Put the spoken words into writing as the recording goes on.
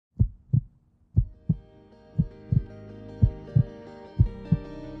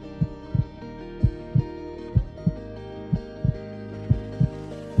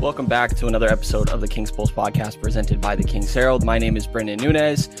Welcome back to another episode of the King's Pulse podcast presented by the King's Herald. My name is Brendan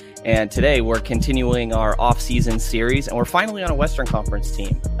Nunez, and today we're continuing our off-season series, and we're finally on a Western Conference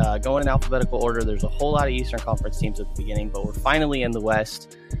team. Going in alphabetical order, there's a whole lot of Eastern Conference teams at the beginning, but we're finally in the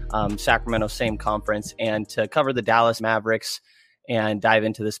West, Sacramento, same conference, and to cover the Dallas Mavericks and dive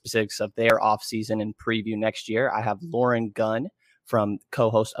into the specifics of their off-season and preview next year, I have Lauren Gunn, from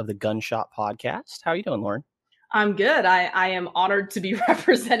co-host of the Gunn podcast. How are you doing, Lauren? I'm good. I am honored to be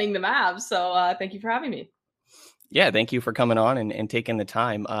representing the Mavs. So thank you for having me. Yeah, thank you for coming on and taking the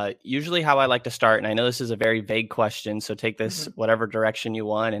time. Usually how I like to start, and I know this is a very vague question, so take this whatever direction you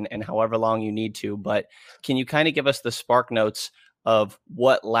want and however long you need to, but can you kind of give us the spark notes of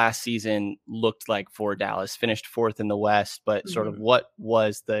what last season looked like for Dallas? Finished fourth in the West, but sort of what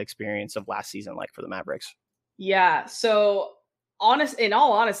was the experience of last season like for the Mavericks? Yeah, so in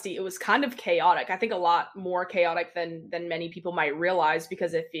all honesty, it was kind of chaotic. I think a lot more chaotic than many people might realize,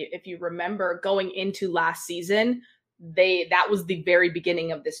 because if you remember going into last season, that was the very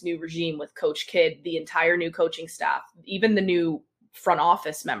beginning of this new regime with Coach Kidd, the entire new coaching staff, even the new front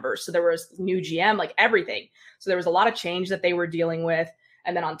office members. So there was new GM, like everything. So there was a lot of change that they were dealing with.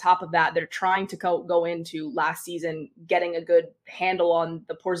 And then on top of that, they're trying to go into last season, getting a good handle on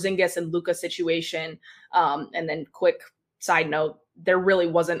the Porzingis and Luka situation. And then quick side note, there really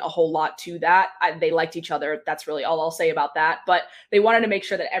wasn't a whole lot to that. They liked each other. That's really all I'll say about that. But they wanted to make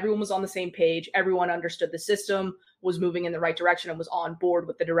sure that everyone was on the same page. Everyone understood the system, was moving in the right direction, and was on board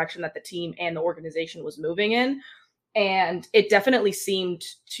with the direction that the team and the organization was moving in. And it definitely seemed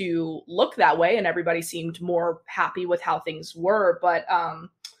to look that way, and everybody seemed more happy with how things were. But,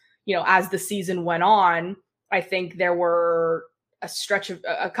 as the season went on, I think there were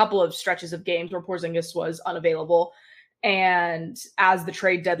a couple of stretches of games where Porzingis was unavailable. And as the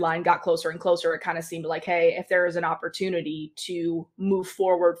trade deadline got closer and closer, it kind of seemed like, hey, if there is an opportunity to move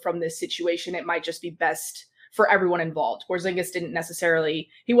forward from this situation, it might just be best for everyone involved. Porzingis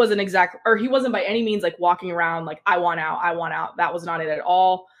he wasn't by any means like walking around like, I want out. That was not it at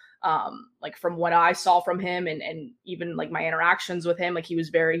all. Like from what I saw from him and even like my interactions with him, like he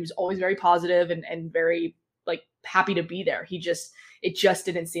was always very positive and very like happy to be there. It just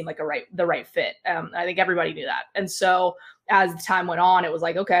didn't seem like the right fit. I think everybody knew that. And so as the time went on, it was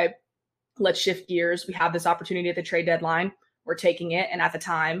like, okay, let's shift gears. We have this opportunity at the trade deadline. We're taking it. And at the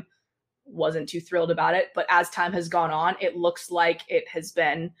time, wasn't too thrilled about it. But as time has gone on, it looks like it has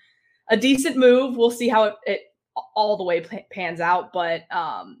been a decent move. We'll see how it all the way pans out. But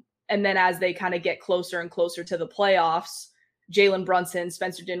and then as they kind of get closer and closer to the playoffs, Jalen Brunson,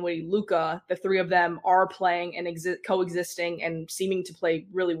 Spencer Dinwiddie, Luka, the three of them are playing and coexisting and seeming to play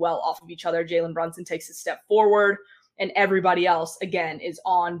really well off of each other. Jalen Brunson takes a step forward, and everybody else, again, is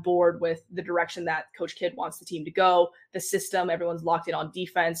on board with the direction that Coach Kidd wants the team to go. The system, everyone's locked in on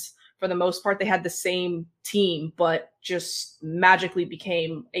defense. For the most part, they had the same team, but just magically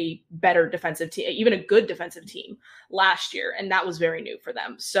became a better defensive team, even a good defensive team last year. And that was very new for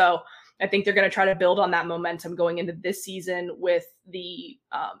them. So I think they're going to try to build on that momentum going into this season with the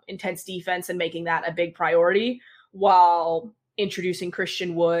intense defense and making that a big priority while introducing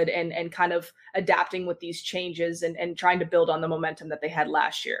Christian Wood and kind of adapting with these changes and trying to build on the momentum that they had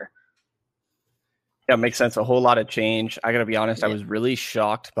last year. Yeah, it makes sense. A whole lot of change. I got to be honest, I was really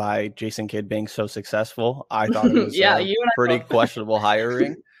shocked by Jason Kidd being so successful. I thought it was pretty questionable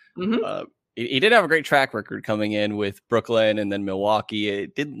hiring. He did have a great track record coming in with Brooklyn and then Milwaukee.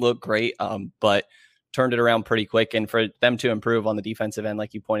 It didn't look great, but turned it around pretty quick. And for them to improve on the defensive end,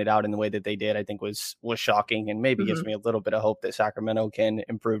 like you pointed out, in the way that they did, I think was shocking, and maybe gives me a little bit of hope that Sacramento can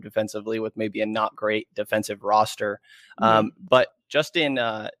improve defensively with maybe a not great defensive roster. But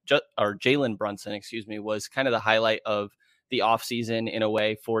Jalen Brunson, was kind of the highlight of the offseason in a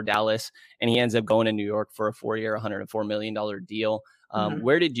way for Dallas, and he ends up going to New York for a 4-year, $104 million deal.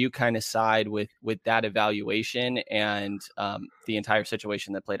 Where did you kind of side with that evaluation and the entire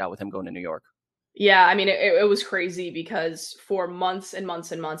situation that played out with him going to New York? Yeah, I mean, it was crazy because for months and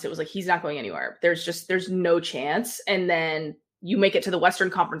months and months, it was like, he's not going anywhere. There's no chance. And then you make it to the Western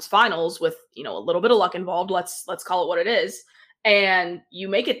Conference Finals with, a little bit of luck involved. Let's call it what it is. And you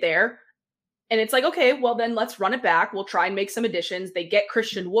make it there. And it's like, okay, well then let's run it back. We'll try and make some additions. They get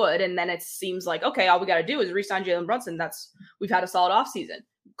Christian Wood. And then it seems like, okay, all we got to do is re-sign Jalen Brunson. We've had a solid offseason.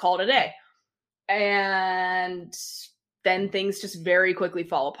 Call it a day. And then things just very quickly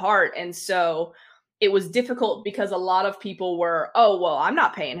fall apart. And so it was difficult because a lot of people were, oh, well, I'm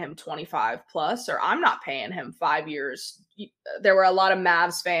not paying him 25 plus, or I'm not paying him 5 years. There were a lot of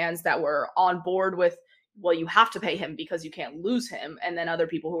Mavs fans that were on board with, well, you have to pay him because you can't lose him. And then other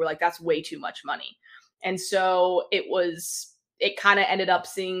people who were like, that's way too much money. And so it was it kind of ended up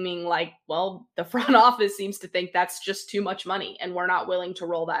seeming like, well, the front office seems to think that's just too much money and we're not willing to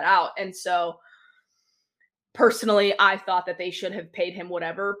roll that out. And so personally, I thought that they should have paid him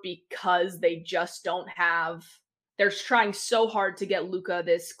whatever, because they just don't have, they're trying so hard to get Luka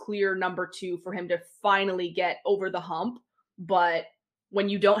this clear number 2 for him to finally get over the hump. But when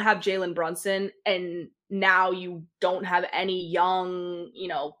you don't have Jalen Brunson and now you don't have any young,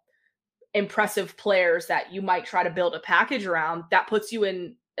 impressive players that you might try to build a package around, that puts you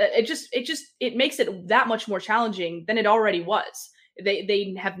in, it makes it that much more challenging than it already was.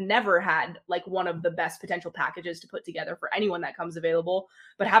 They have never had like one of the best potential packages to put together for anyone that comes available.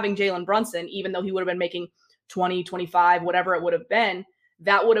 But having Jalen Brunson, even though he would have been making 20, 25, whatever it would have been,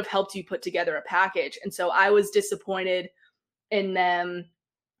 that would have helped you put together a package. And so I was disappointed in them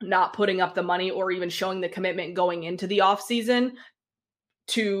not putting up the money or even showing the commitment going into the offseason.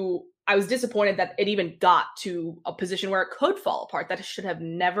 I was disappointed that it even got to a position where it could fall apart. That should have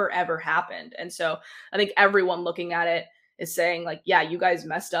never, ever happened. And so I think everyone looking at it is saying like, yeah, you guys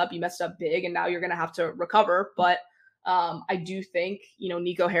messed up. You messed up big, and now you're going to have to recover. But I do think,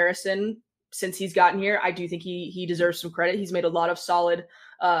 Nico Harrison, since he's gotten here, I do think he deserves some credit. He's made a lot of solid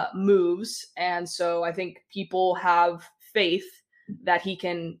moves. And so I think people have faith that he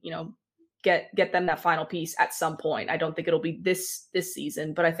can, get them that final piece at some point. I don't think it'll be this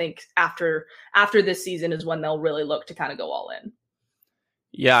season, but I think after this season is when they'll really look to kind of go all in.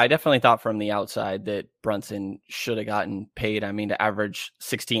 Yeah, I definitely thought from the outside that Brunson should have gotten paid. I mean, to average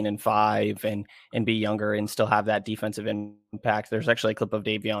 16 and 5 and be younger and still have that defensive impact. There's actually a clip of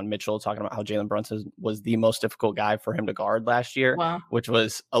Davion Mitchell talking about how Jalen Brunson was the most difficult guy for him to guard last year, wow, which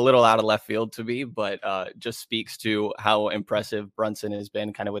was a little out of left field to me, but just speaks to how impressive Brunson has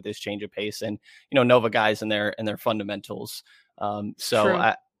been kind of with this change of pace and, Nova guys and their fundamentals.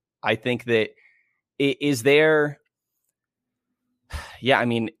 So I think that is there. Yeah, I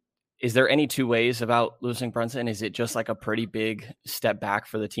mean, is there any two ways about losing Brunson? Is it just like a pretty big step back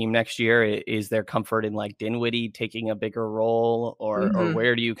for the team next year? Is there comfort in like Dinwiddie taking a bigger role, or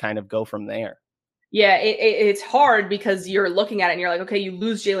where do you kind of go from there? Yeah, it's hard because you're looking at it and you're like, okay, you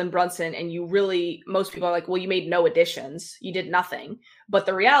lose Jalen Brunson and most people are like, well, you made no additions. You did nothing. But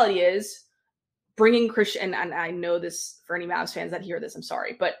the reality is bringing Christian, and I know this for any Mavs fans that hear this, I'm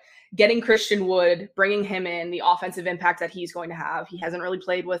sorry, but getting Christian Wood, bringing him in, the offensive impact that he's going to have. He hasn't really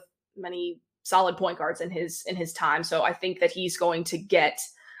played with many solid point guards in his time. So I think that he's going to get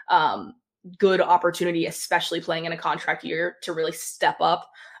good opportunity, especially playing in a contract year, to really step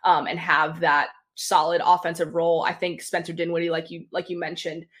up and have that solid offensive role. I think Spencer Dinwiddie, like you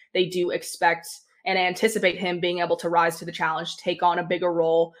mentioned, they do expect and anticipate him being able to rise to the challenge, take on a bigger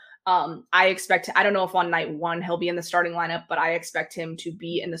role. I don't know if on night 1 he'll be in the starting lineup, but I expect him to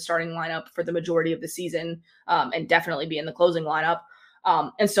be in the starting lineup for the majority of the season, and definitely be in the closing lineup.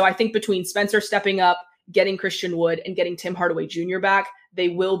 And so I think between Spencer stepping up, getting Christian Wood, and getting Tim Hardaway Jr. back, they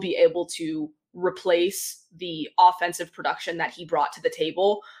will be able to replace the offensive production that he brought to the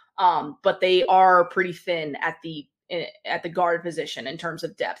table. But they are pretty thin at the guard position in terms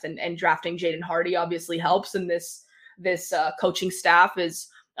of depth, and drafting Jaden Hardy obviously helps. And this coaching staff is,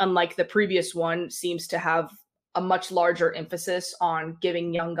 unlike the previous one, seems to have a much larger emphasis on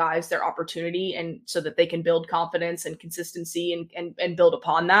giving young guys their opportunity, and so that they can build confidence and consistency and build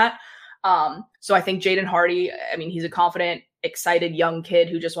upon that. So I think Jaden Hardy, I mean, he's a confident, excited young kid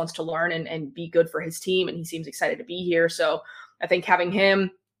who just wants to learn and be good for his team. And he seems excited to be here. So I think having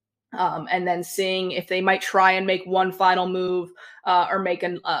him, and then seeing if they might try and make one final move, or make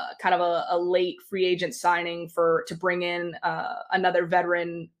kind of a late free agent signing to bring in another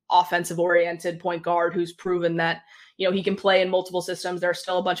veteran offensive oriented point guard who's proven that, he can play in multiple systems. There are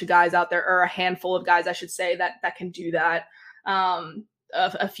still a bunch of guys out there, or a handful of guys, I should say, that can do that.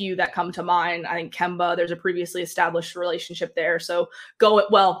 A few that come to mind. I think Kemba, there's a previously established relationship there. So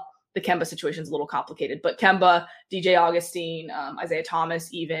the Kemba situation is a little complicated, but Kemba, DJ Augustine, Isaiah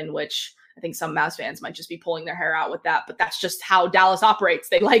Thomas, even, which I think some Mavs fans might just be pulling their hair out with that, but that's just how Dallas operates.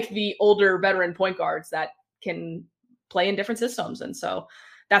 They like the older veteran point guards that can play in different systems. And so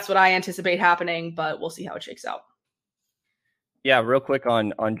that's what I anticipate happening, but we'll see how it shakes out. Yeah, real quick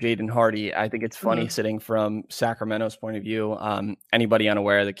on Jaden Hardy. I think it's funny sitting from Sacramento's point of view. Anybody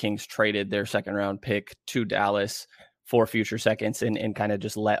unaware, the Kings traded their second round pick to Dallas for future seconds and kind of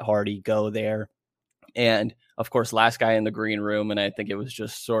just let Hardy go there. And of course, last guy in the green room. And I think it was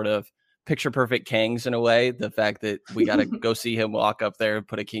just sort of picture perfect Kings in a way. The fact that we got to go see him walk up there,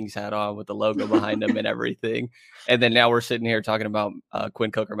 put a Kings hat on with the logo behind him and everything. And then now we're sitting here talking about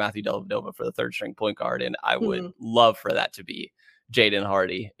Quinn Cook or Matthew Dellavedova for the third string point guard. And I would love for that to be Jaden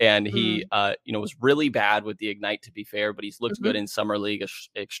Hardy, and he was really bad with the Ignite, to be fair, but he's looked good in Summer League,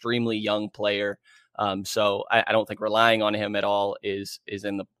 extremely young player. So I don't think relying on him at all is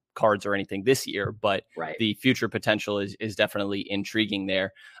in the cards or anything this year, but the future potential is definitely intriguing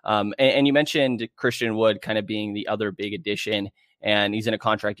there. And you mentioned Christian Wood kind of being the other big addition, and he's in a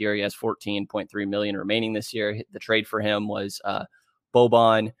contract year. He has $14.3 million remaining this year. The trade for him was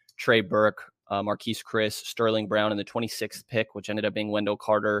Boban, Trey Burke, Marquise Chris, Sterling Brown, and the 26th pick, which ended up being Wendell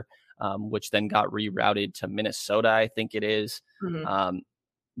Carter, which then got rerouted to Minnesota, I think it is.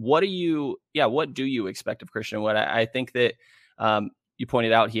 What do you expect of Christian Wood? I think that you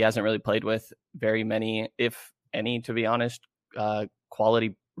pointed out he hasn't really played with very many, if any, to be honest,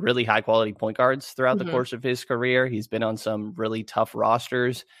 really high quality point guards throughout the course of his career. He's been on some really tough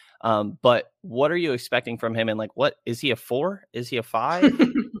rosters. But what are you expecting from him? And like, what is he, a 4? Is he a 5?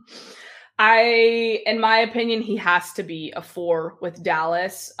 In my opinion, he has to be a 4 with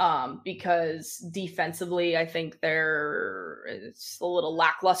Dallas, because defensively, I think it's a little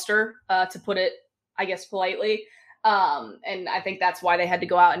lackluster, to put it, I guess, politely. And I think that's why they had to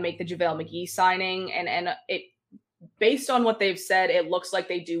go out and make the JaVale McGee signing. And it, based on what they've said, it looks like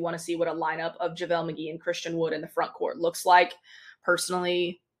they do want to see what a lineup of JaVale McGee and Christian Wood in the front court looks like.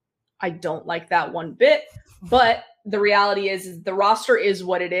 Personally, I don't like that one bit, but the reality is the roster is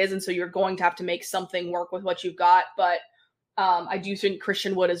what it is. And so you're going to have to make something work with what you've got. But I do think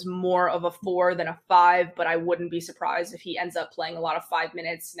Christian Wood is more of a 4 than a 5, but I wouldn't be surprised if he ends up playing a lot of 5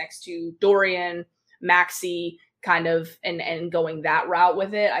 minutes next to Dorian, Maxey, kind of, and going that route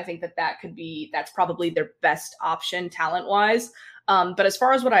with it. I think that's probably their best option talent wise. But as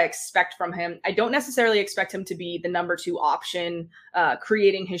far as what I expect from him, I don't necessarily expect him to be the number 2 option,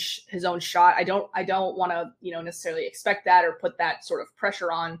 creating his own shot. I don't want to, necessarily expect that or put that sort of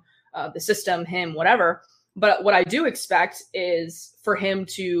pressure on the system, him, whatever. But what I do expect is for him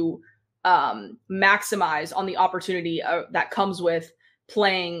to maximize on the opportunity that comes with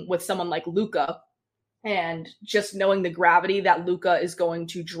playing with someone like Luka, and just knowing the gravity that Luka is going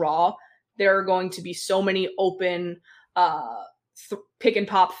to draw. There are going to be so many open pick and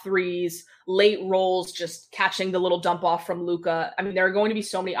pop threes, late rolls, just catching the little dump off from Luka. I mean, there are going to be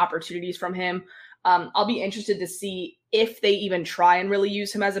so many opportunities from him. I'll be interested to see if they even try and really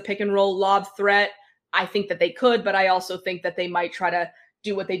use him as a pick and roll lob threat. I think that they could, but I also think that they might try to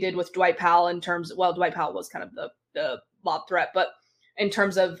do what they did with Dwight Powell in terms of, well, Dwight Powell was kind of the lob threat, but in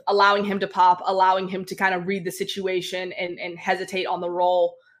terms of allowing him to pop, allowing him to kind of read the situation and hesitate on the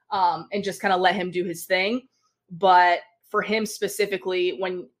roll, and just kind of let him do his thing. But for him specifically,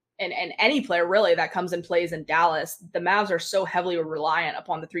 and any player really that comes and plays in Dallas, the Mavs are so heavily reliant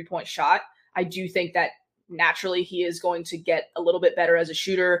upon the 3-point shot. I do think that naturally he is going to get a little bit better as a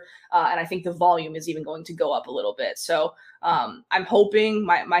shooter. And I think the volume is even going to go up a little bit. So I'm hoping,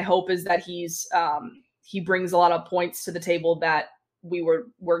 my hope is that he brings a lot of points to the table that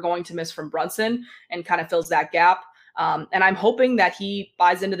we're going to miss from Brunson and kind of fills that gap. And I'm hoping that he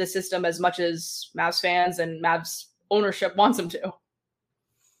buys into the system as much as Mavs fans and Mavs ownership wants him to.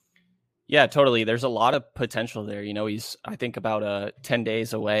 Yeah, totally. There's a lot of potential there. He's, I think, about 10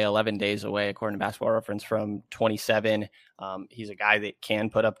 days away, 11 days away, according to Basketball Reference, from 27. He's a guy that can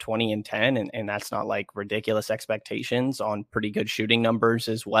put up 20 and 10, and that's not like ridiculous expectations on pretty good shooting numbers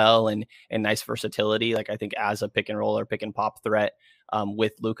as well, and nice versatility. Like, I think as a pick and roll or pick and pop threat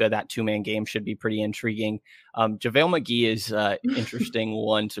with Luka, that 2-man game should be pretty intriguing. JaVale McGee is an interesting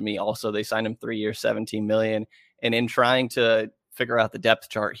one to me also. They signed him 3 years, $17 million. And in trying to figure out the depth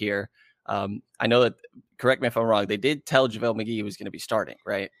chart here, I know that, correct me if I'm wrong, they did tell JaVale McGee he was going to be starting,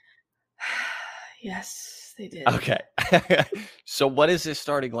 right? Yes, they did. Okay. So what is his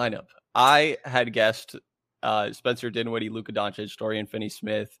starting lineup? I had guessed Spencer Dinwiddie, Luka Doncic, Dorian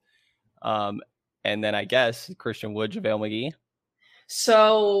Finney-Smith, and then I guess Christian Wood, JaVale McGee.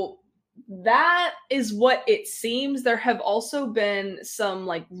 So that is what it seems. There have also been some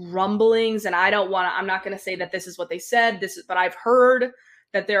like rumblings, and I'm not going to say that this is what they said, but I've heard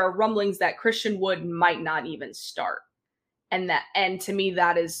that there are rumblings that Christian Wood might not even start. And to me,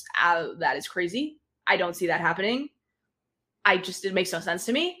 that is crazy. I don't see that happening. It makes no sense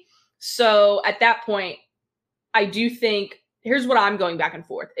to me. So at that point, I do think, here's what I'm going back and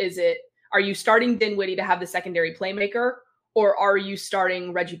forth. Are you starting Dinwiddie to have the secondary playmaker, or are you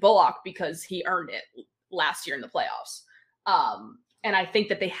starting Reggie Bullock because he earned it last year in the playoffs? And I think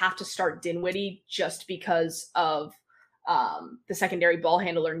that they have to start Dinwiddie just because of the secondary ball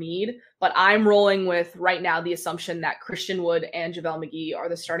handler need. But I'm rolling with right now the assumption that Christian Wood and JaVale McGee are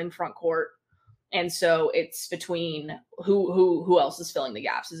the starting front court. And so it's between who else is filling the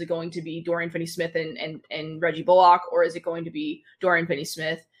gaps. Is it going to be Dorian Finney-Smith and Reggie Bullock, or is it going to be Dorian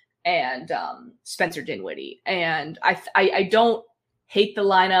Finney-Smith and Spencer Dinwiddie? And I don't hate the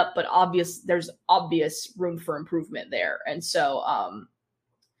lineup, but there's obvious room for improvement there. And so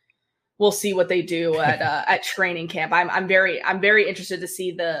we'll see what they do at training camp. I'm very interested to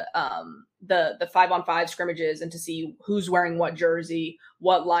see the 5-on-5 scrimmages and to see who's wearing what jersey,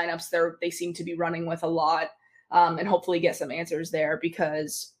 what lineups they seem to be running with a lot, and hopefully get some answers there.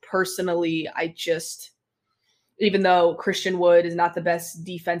 Because personally, even though Christian Wood is not the best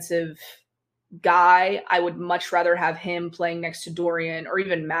defensive guy, I would much rather have him playing next to Dorian or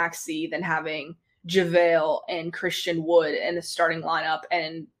even Maxey than having JaVale and Christian Wood in the starting lineup.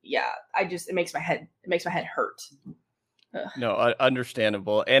 And yeah, it makes my head hurt. Ugh. No,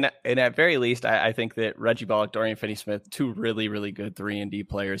 understandable. And at very least, I think that Reggie Bullock, Dorian Finney-Smith, two really, really good 3-and-D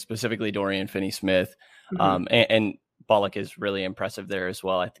players, specifically Dorian Finney-Smith. Mm-hmm. And Bullock is really impressive there as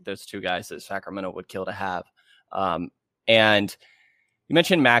well. I think those two guys that Sacramento would kill to have. And you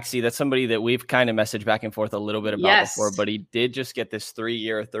mentioned Maxey. That's somebody that we've kind of messaged back and forth a little bit about before, but he did just get this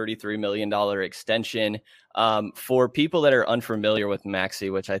 3-year, $33 million extension. For people that are unfamiliar with Maxey,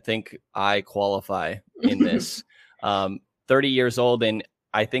 which I think I qualify in this, 30 years old. And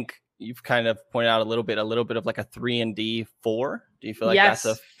I think you've kind of pointed out a little bit of like a 3-and-D 4. Do you feel like that's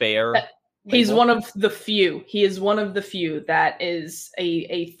a fair? He's one of the few. He is one of the few that is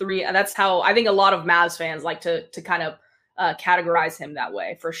a 3. And that's how I think a lot of Mavs fans like to kind of categorize him that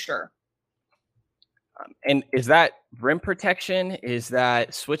way, for sure. And is that rim protection? Is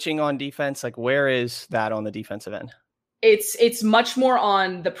that switching on defense? Like, where is that on the defensive end? It's much more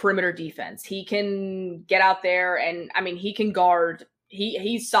on the perimeter defense. He can get out there and he can guard.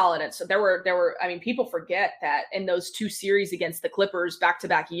 He's solid. And so there were people forget that in those 2 series against the Clippers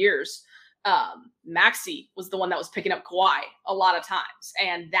back-to-back years, Maxey was the one that was picking up Kawhi a lot of times.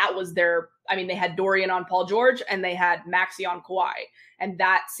 And that was they had Dorian on Paul George and they had Maxey on Kawhi. And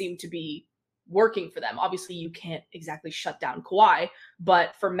that seemed to be working for them. Obviously you can't exactly shut down Kawhi,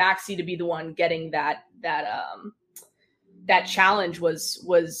 but for Maxey to be the one getting that challenge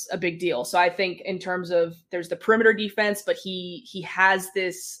was a big deal. So I think in terms of there's the perimeter defense, but he has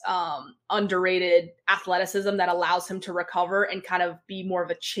this underrated athleticism that allows him to recover and kind of be more of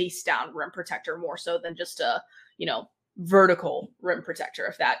a chase down rim protector, more so than just a, vertical rim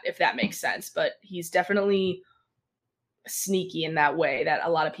protector, if that makes sense. But he's definitely sneaky in that way that a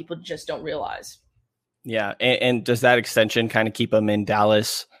lot of people just don't realize. Yeah. And does that extension kind of keep him in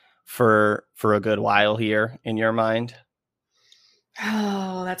Dallas for a good while here in your mind?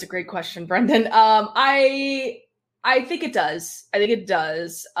 Oh, that's a great question, Brendan. I think it does.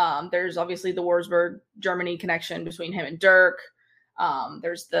 There's obviously the Wurzburg, Germany connection between him and Dirk.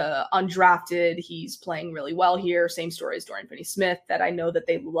 There's the undrafted. He's playing really well here. Same story as Dorian Finney-Smith that I know that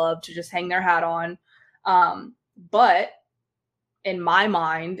they love to just hang their hat on. But in my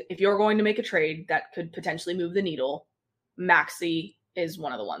mind, if you're going to make a trade that could potentially move the needle, Maxey is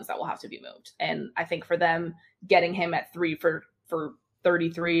one of the ones that will have to be moved. And I think for them getting him at 3 for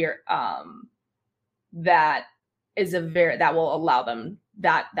 33, that will allow them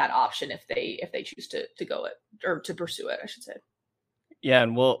that option if they choose to go it or to pursue it, I should say. Yeah,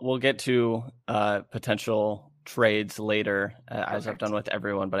 and we'll get to potential trades later, as I've done with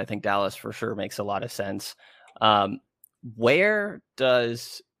everyone, but I think Dallas for sure makes a lot of sense. Where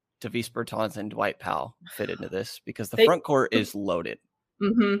does Davis Bertans and Dwight Powell fit into this? Because the front court is loaded.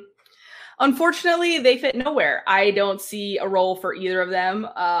 Mm-hmm. Unfortunately, they fit nowhere. I don't see a role for either of them.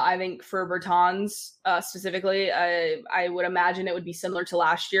 I think for Bertans specifically, I would imagine it would be similar to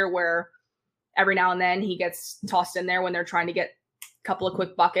last year where every now and then he gets tossed in there when they're trying to get a couple of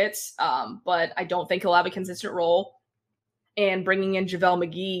quick buckets. But I don't think he'll have a consistent role. And bringing in JaVale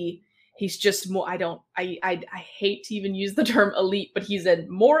McGee, he's just more, I hate to even use the term elite, but he's a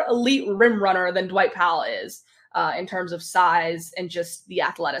more elite rim runner than Dwight Powell is. In terms of size and just the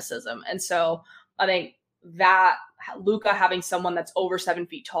athleticism. And so I think that Luka having someone that's over 7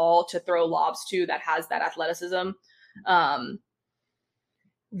 feet tall to throw lobs to that has that athleticism,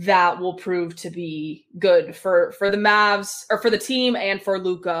 that will prove to be good for the Mavs or for the team and for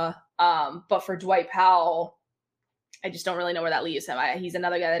Luka. But for Dwight Powell, I just don't really know where that leaves him. He's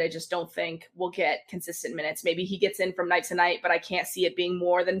another guy that I just don't think will get consistent minutes. Maybe he gets in from night to night, but I can't see it being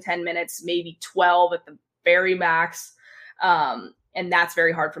more than 10 minutes, maybe 12 at the very max. And that's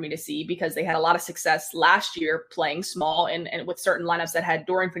very hard for me to see because they had a lot of success last year playing small and with certain lineups that had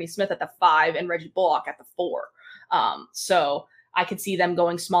Dorian Finney-Smith at the 5 and Reggie Bullock at the 4. So I could see them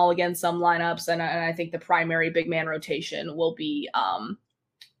going small against some lineups. And I think the primary big man rotation will be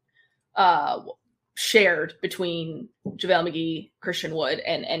shared between JaVale McGee, Christian Wood,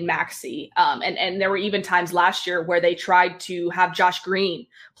 and Maxey. And there were even times last year where they tried to have Josh Green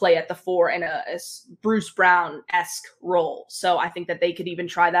play at the 4 in a Bruce Brown-esque role. So I think that they could even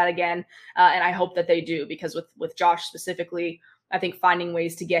try that again. And I hope that they do, because with Josh specifically, I think finding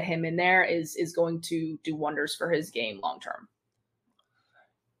ways to get him in there is going to do wonders for his game long term.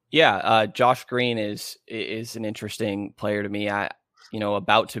 Yeah, Josh Green is an interesting player to me.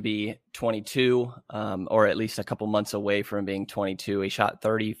 About to be 22, or at least a couple months away from being 22. He shot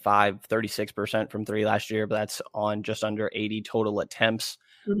 36% from 3 last year, but that's on just under 80 total attempts.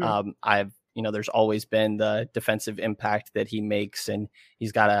 There's always been the defensive impact that he makes, and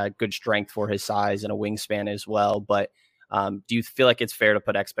he's got a good strength for his size and a wingspan as well. But do you feel like it's fair to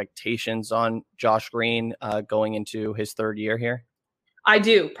put expectations on Josh Green going into his 3rd year here? I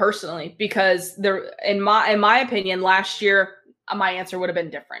do, personally, because in my opinion, last year, my answer would have been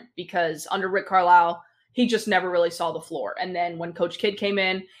different, because under Rick Carlisle, he just never really saw the floor. And then when Coach Kidd came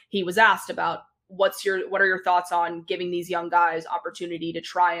in, he was asked about what are your thoughts on giving these young guys opportunity to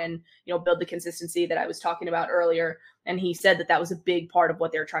try and, build the consistency that I was talking about earlier. And he said that was a big part of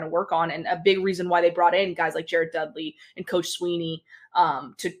what they're trying to work on, and a big reason why they brought in guys like Jared Dudley and Coach Sweeney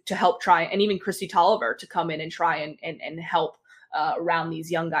to help try, and even Christy Tolliver to come in and try and help round these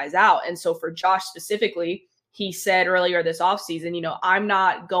young guys out. And so for Josh specifically, he said earlier this offseason, I'm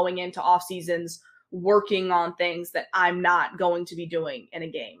not going into off seasons working on things that I'm not going to be doing in a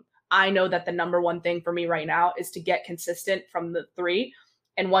game. I know that the number one thing for me right now is to get consistent from the 3.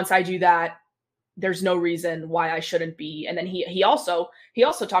 And once I do that, there's no reason why I shouldn't be. And then he also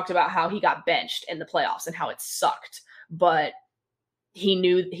talked about how he got benched in the playoffs and how it sucked, but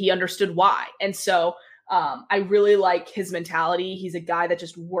he understood why. And so I really like his mentality. He's a guy that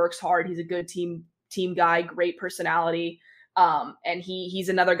just works hard. He's a good team guy, great personality. And he's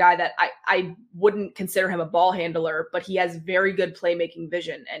another guy that I wouldn't consider him a ball handler, but he has very good playmaking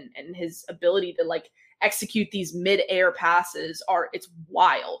vision, and his ability to execute these mid-air passes it's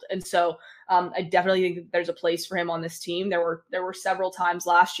wild. And so I definitely think that there's a place for him on this team. There were several times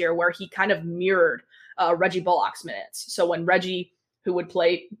last year where he kind of mirrored Reggie Bullock's minutes. So when Reggie, who would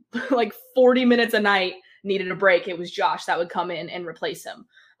play 40 minutes a night, needed a break, it was Josh that would come in and replace him.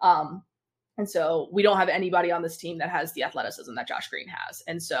 And so we don't have anybody on this team that has the athleticism that Josh Green has.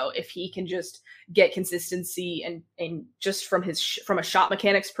 And so if he can just get consistency and just from a shot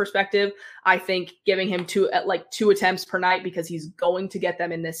mechanics perspective, I think giving him 2 attempts per night, because he's going to get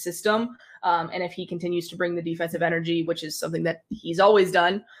them in this system. And if he continues to bring the defensive energy, which is something that he's always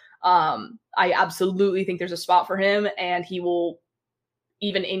done, I absolutely think there's a spot for him, and he will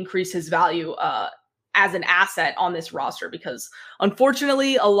even increase his value as an asset on this roster, because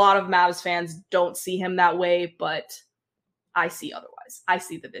unfortunately a lot of Mavs fans don't see him that way, but I see otherwise. I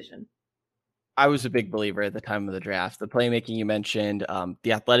see the vision. I was a big believer at the time of the draft. The playmaking you mentioned,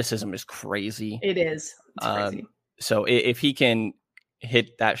 the athleticism is crazy. It is. It's crazy. So if he can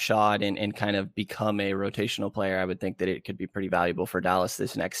hit that shot and kind of become a rotational player, I would think that it could be pretty valuable for Dallas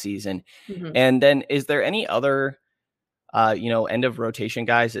this next season. Mm-hmm. And then is there any other end of rotation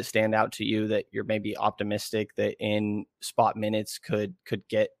guys that stand out to you that you're maybe optimistic that in spot minutes could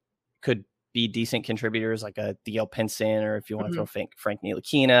be decent contributors, like a Theo Pinson, or if you want to throw Frank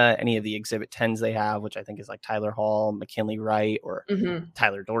Ntilikina, any of the Exhibit 10s they have, which I think is like Tyler Hall, McKinley Wright, or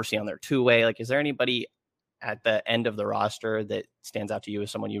Tyler Dorsey on their 2-way. Is there anybody at the end of the roster that stands out to you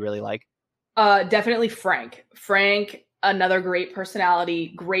as someone you really like? Definitely Frank. Another great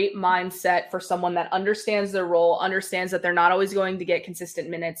personality, great mindset for someone that understands their role, understands that they're not always going to get consistent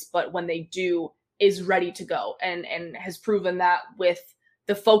minutes, but when they do, is ready to go, and has proven that with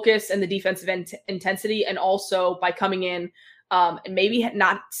the focus and the defensive intensity, and also by coming in and maybe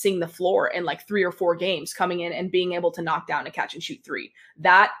not seeing the floor in 3 or 4 games, coming in and being able to knock down a catch and shoot 3.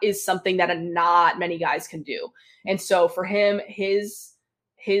 That is something that not many guys can do. And so for him, his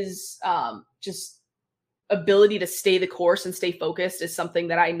just ability to stay the course and stay focused is something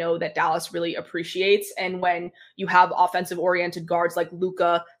that I know that Dallas really appreciates. And when you have offensive oriented guards like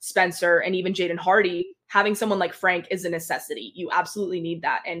Luka, Spencer, and even Jaden Hardy, having someone like Frank is a necessity. You absolutely need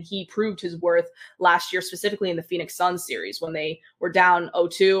that. And he proved his worth last year, specifically in the Phoenix Suns series when they were down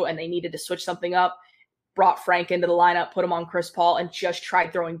 0-2 and they needed to switch something up, brought Frank into the lineup, put him on Chris Paul, and just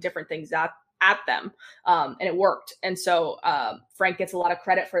tried throwing different things at them. And it worked. And so Frank gets a lot of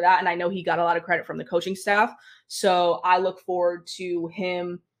credit for that. And I know he got a lot of credit from the coaching staff. So I look forward to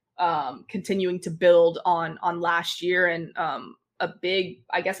him continuing to build on last year. And a big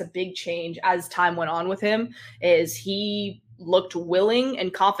change as time went on with him is he looked willing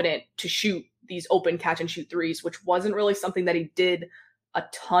and confident to shoot these open catch and shoot threes, which wasn't really something that he did a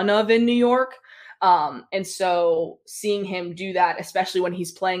ton of in New York. And so seeing him do that, especially when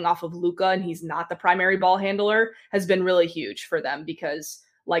he's playing off of Luka and he's not the primary ball handler, has been really huge for them because,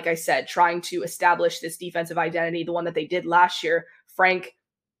 like I said, trying to establish this defensive identity, the one that they did last year, Frank,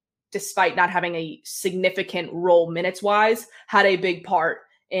 despite not having a significant role minutes-wise, had a big part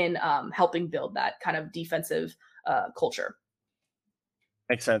in helping build that kind of defensive culture.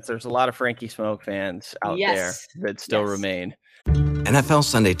 Makes sense. There's a lot of Frankie Smoke fans out there that still remain. NFL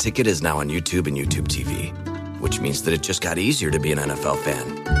Sunday Ticket is now on YouTube and YouTube TV, which means that it just got easier to be an NFL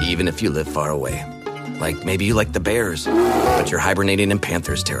fan, even if you live far away. Like maybe you like the Bears, but you're hibernating in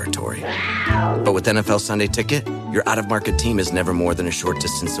Panthers territory. But with NFL Sunday Ticket, your out-of-market team is never more than a short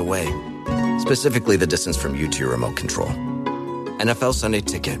distance away. Specifically, the distance from you to your remote control. NFL Sunday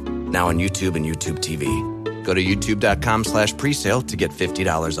Ticket, now on YouTube and YouTube TV. Go to youtube.com/presale to get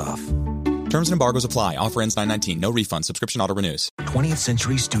 $50 off. Terms and embargoes apply. Offer ends 9/19. No refund. Subscription auto renews. 20th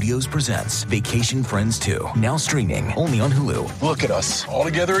Century Studios presents Vacation Friends 2. Now streaming only on Hulu. Look at us, all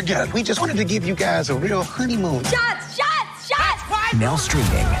together again. We just wanted to give you guys a real honeymoon. Shots! Shots! Shots! What? Now streaming.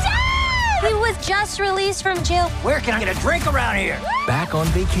 Dad! He was just released from jail. Where can I get a drink around here? Back on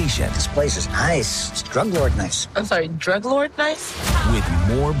vacation. This place is nice. It's drug lord nice. I'm sorry, drug lord nice? With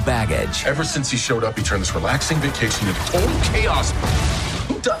more baggage. Ever since he showed up, he turned this relaxing vacation into total chaos.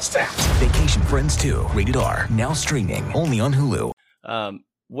 Who does that? Vacation Friends 2, rated R, now streaming only on Hulu.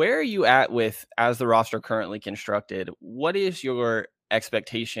 Where are you at with, as the roster currently constructed, what is your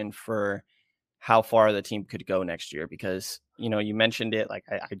expectation for how far the team could go next year? Because, you know, you mentioned it, like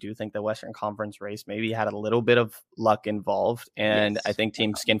I do think the Western Conference race maybe had a little bit of luck involved. And I think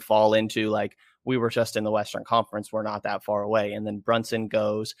teams can fall into like, we were just in the Western Conference, we're not that far away. And then Brunson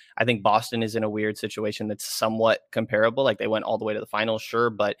goes. I think Boston is in a weird situation that's somewhat comparable. Like they went all the way to the finals, sure.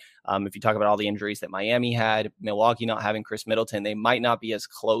 But if you talk about all the injuries that Miami had, Milwaukee not having Chris Middleton, they might not be as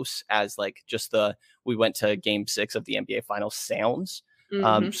close as like just we went to game 6 of the NBA Finals sounds.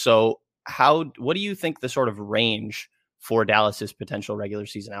 So what do you think the sort of range for Dallas's potential regular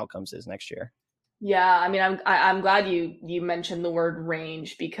season outcomes is next year? Yeah, I mean, I'm glad you mentioned the word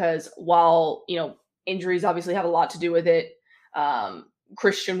range because while, you know, injuries obviously have a lot to do with it,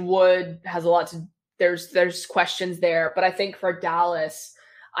 Christian Wood has a lot to. There's questions there, but I think for Dallas,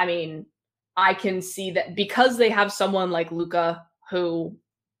 I mean, I can see that because they have someone like Luka, who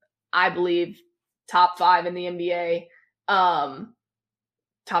I believe top 5 in the NBA,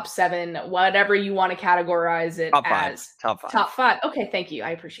 top 7, whatever you want to categorize it as. Top five. Okay, thank you. I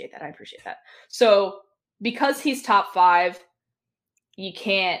appreciate that. So because he's top 5, you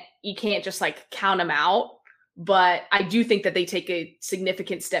can't just like count him out. But I do think that they take a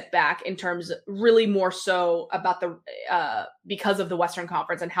significant step back in terms of really more so about because of the Western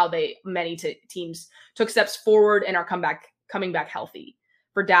Conference and how many teams took steps forward and are coming back healthy.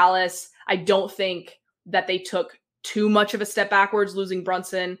 For Dallas, I don't think that they took too much of a step backwards losing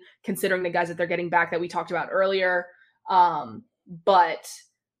Brunson, considering the guys that they're getting back that we talked about earlier. But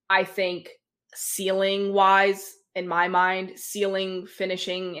I think ceiling wise, in my mind,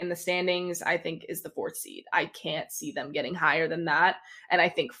 finishing in the standings, I think is the 4th seed. I can't see them getting higher than that. And I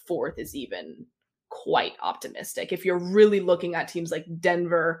think 4th is even quite optimistic. If you're really looking at teams like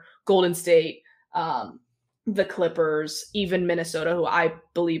Denver, Golden State, the Clippers, even Minnesota, who I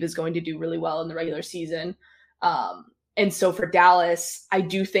believe is going to do really well in the regular season. And so for Dallas, I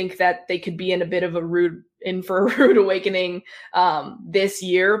do think that they could be in a bit of a rude awakening this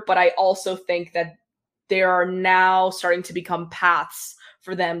year. But I also think that there are now starting to become paths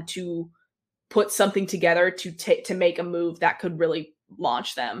for them to put something together to make a move that could really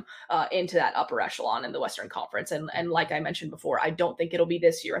launch them into that upper echelon in the Western Conference. And like I mentioned before, I don't think it'll be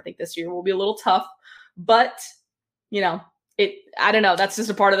this year. I think this year will be a little tough, but you know, I don't know. That's just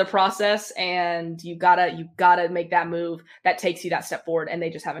a part of the process, and you gotta make that move that takes you that step forward, and they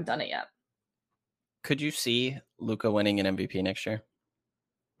just haven't done it yet. Could you see Luka winning an MVP next year?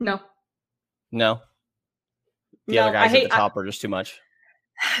 No. The other guys at the top are just too much.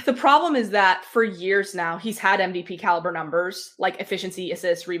 The problem is that for years now, he's had MVP caliber numbers, like efficiency,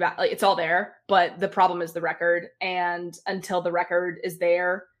 assists, rebound. Like, it's all there, but the problem is the record. And until the record is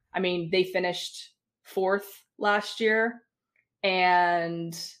there, I mean, they finished 4th last year.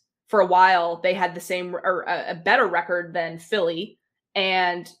 And for a while, they had the same or a better record than Philly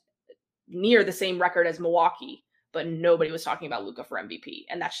and near the same record as Milwaukee. But nobody was talking about Luka for MVP.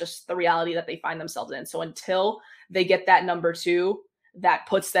 And that's just the reality that they find themselves in. So until they get that number 2, that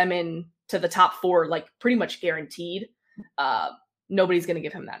puts them in to the top 4, like pretty much guaranteed, nobody's going to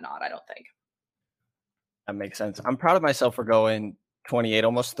give him that nod, I don't think. That makes sense. I'm proud of myself for going 28,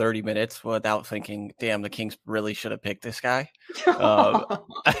 almost 30 minutes without thinking, damn, the Kings really should have picked this guy.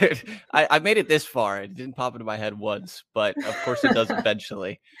 I made it this far. It didn't pop into my head once, but of course it does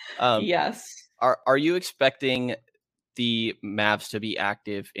eventually. Yes. Are you expecting the Mavs to be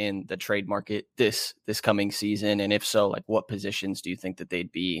active in the trade market this coming season? And if so, like what positions do you think that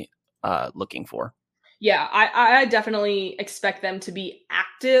they'd be looking for? Yeah, I definitely expect them to be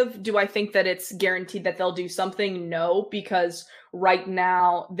active. Do I think that it's guaranteed that they'll do something? No, because right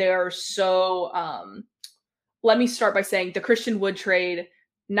now they're so, let me start by saying the Christian Wood trade,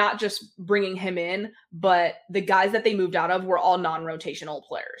 not just bringing him in, but the guys that they moved out of were all non-rotational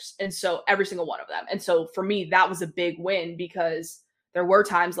players. And so every single one of them. And so for me, that was a big win because there were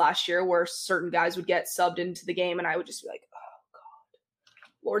times last year where certain guys would get subbed into the game and I would just be like,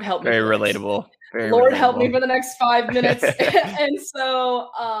 Lord help me. Very relatable. Lord help me for the next 5 minutes. And so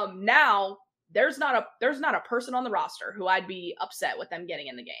now there's not a person on the roster who I'd be upset with them getting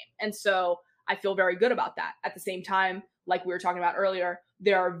in the game. And so I feel very good about that. At the same time, like we were talking about earlier,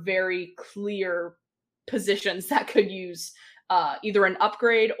 there are very clear positions that could use either an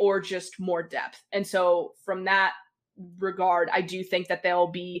upgrade or just more depth. And so from that regard, I do think that they'll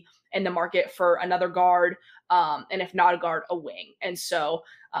be in the market for another guard, and if not a guard, a wing. And so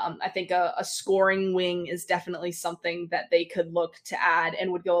I think a scoring wing is definitely something that they could look to add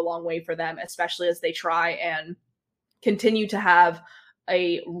and would go a long way for them, especially as they try and continue to have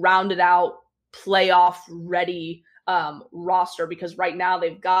a rounded out playoff ready roster, because right now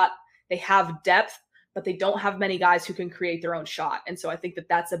they have depth, but they don't have many guys who can create their own shot. And so I think that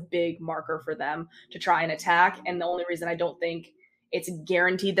that's a big marker for them to try and attack. And the only reason I don't think it's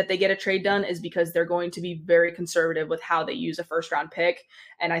guaranteed that they get a trade done is because they're going to be very conservative with how they use a first round pick.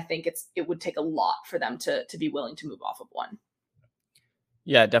 And I think it would take a lot for them to be willing to move off of one.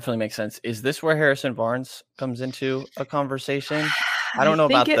 Yeah, it definitely makes sense. Is this where Harrison Barnes comes into a conversber? I don't know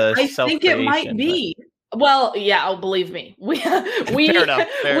about the self-creation. I think it might be. Well, yeah, oh, believe me. We fair enough.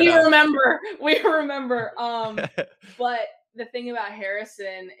 remember. But the thing about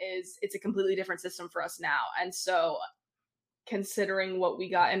Harrison is it's a completely different system for us now. And so considering what we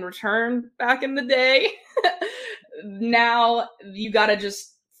got in return back in the day, now you got to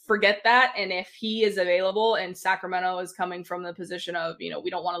just forget that. And if he is available and Sacramento is coming from the position of, we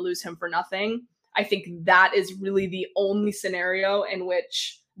don't want to lose him for nothing, I think that is really the only scenario in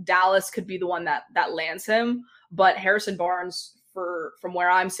which Dallas could be the one that lands him. But Harrison Barnes, from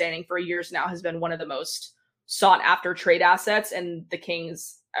where I'm standing for years now, has been one of the most sought after trade assets. And the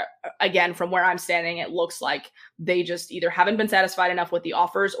Kings, again, from where I'm standing, it looks like they just either haven't been satisfied enough with the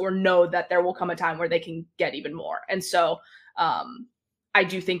offers or know that there will come a time where they can get even more. And so I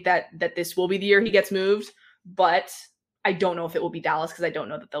do think that this will be the year he gets moved, but I don't know if it will be Dallas because I don't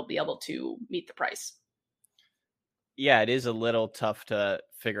know that they'll be able to meet the price. Yeah, it is a little tough to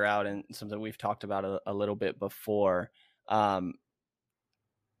figure out, and something we've talked about a little bit before. I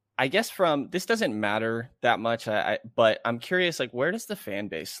guess this doesn't matter that much, but I'm curious, like, where does the fan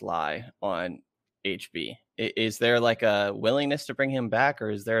base lie on HB? Is there like a willingness to bring him back,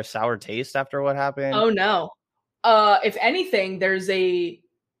 or is there a sour taste after what happened? Oh, no. If anything, there's a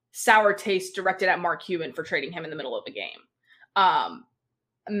sour taste directed at Mark Cuban for trading him in the middle of a game.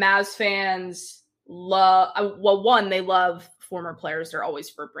 Mavs fans they love former players. They're always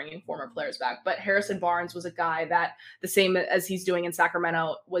for bringing former players back. But Harrison Barnes was a guy that, the same as he's doing in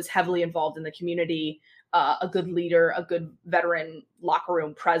Sacramento, was heavily involved in the community, a good leader, a good veteran locker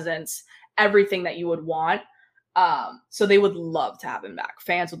room presence, everything that you would want. So they would love to have him back.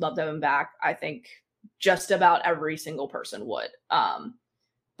 Fans would love to have him back. I think just about every single person would.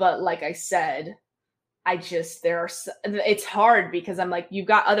 But like I said, it's hard because I'm like, you've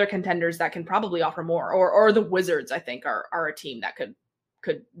got other contenders that can probably offer more, or the Wizards, I think, are a team that could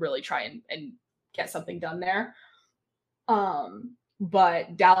really try and get something done there.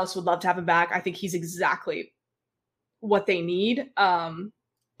 But Dallas would love to have him back. I think he's exactly what they need.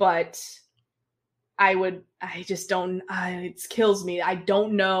 But it kills me. I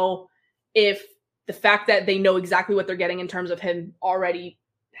don't know if the fact that they know exactly what they're getting in terms of him already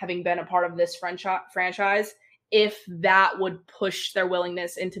having been a part of this franchise, if that would push their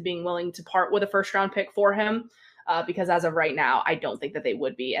willingness into being willing to part with a first round pick for him. Because as of right now, I don't think that they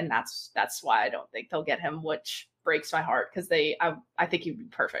would be. And that's why I don't think they'll get him, which breaks my heart because I think he'd be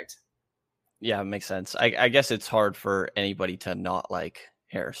perfect. Yeah, it makes sense. I guess it's hard for anybody to not like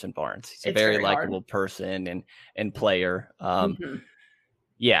Harrison Barnes. He's a very likable person and player.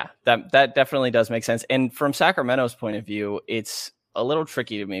 Yeah, that definitely does make sense. And from Sacramento's point of view, it's a little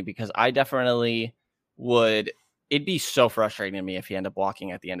tricky to me because I definitely would it'd be so frustrating to me if he ended up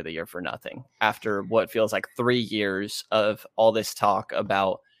walking at the end of the year for nothing after what feels like 3 years of all this talk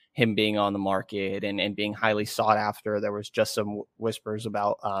about him being on the market and being highly sought after. There was just some whispers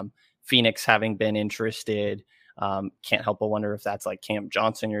about Phoenix having been interested. Can't help but wonder if that's like Cam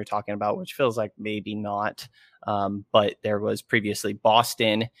Johnson you're talking about, which feels like maybe not. But there was previously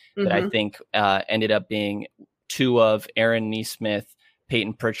Boston that I think ended up being two of Aaron Nesmith,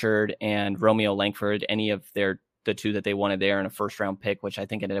 Peyton Pritchard, and Romeo Langford, any of the two that they wanted there in a first round pick, which I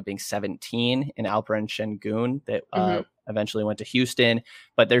think ended up being 17 in Alperen Şengün that eventually went to Houston.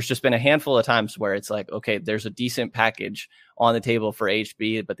 But there's just been a handful of times where it's like, okay, there's a decent package on the table for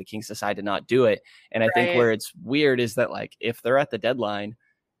HB, but the Kings decide to not do it. And I think where it's weird is that, like, if they're at the deadline,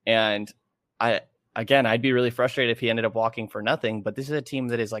 and I'd be really frustrated if he ended up walking for nothing, but this is a team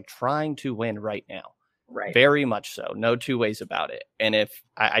that is like trying to win right now. Right. Very much so. No two ways about it. And if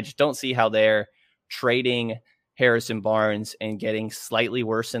I just don't see how they're trading Harrison Barnes and getting slightly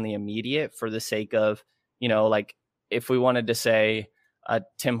worse in the immediate for the sake of, like if we wanted to say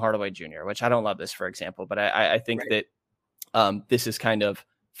Tim Hardaway Jr., which I don't love this, for example, but I think that this is kind of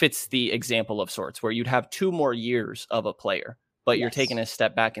fits the example of sorts where you'd have 2 more years of a player, but you're taking a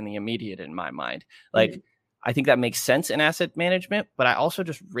step back in the immediate in my mind. Like, I think that makes sense in asset management, but I also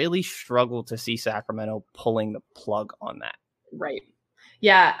just really struggle to see Sacramento pulling the plug on that. Right.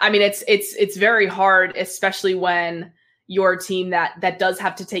 Yeah. I mean, it's very hard, especially when you're a team that does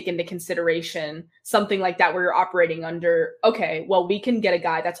have to take into consideration something like that, where you're operating under, okay, well, we can get a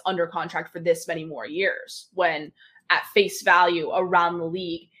guy that's under contract for this many more years, when at face value around the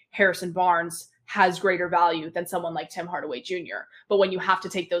league, Harrison Barnes has greater value than someone like Tim Hardaway Jr. But when you have to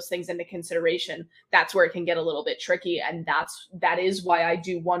take those things into consideration, that's where it can get a little bit tricky. And that is why I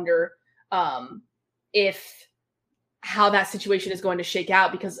do wonder if how that situation is going to shake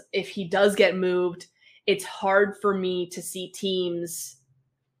out, because if he does get moved, it's hard for me to see teams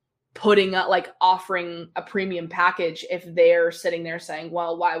putting up, like, offering a premium package if they're sitting there saying,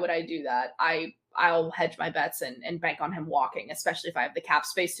 well, why would I do that? I'll hedge my bets and bank on him walking, especially if I have the cap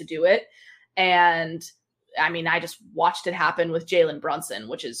space to do it. And I mean, I just watched it happen with Jalen Brunson,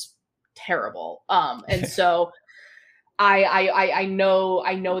 which is terrible. And so I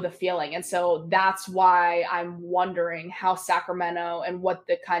know the feeling. And so that's why I'm wondering how Sacramento and what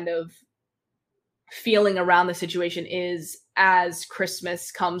the kind of feeling around the situation is as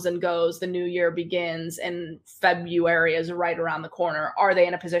Christmas comes and goes, the new year begins, and February is right around the corner. Are they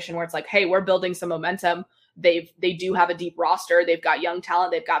in a position where it's like, hey, we're building some momentum? They do have a deep roster. They've got young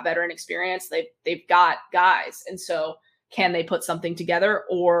talent. They've got veteran experience. They've got guys. And so can they put something together,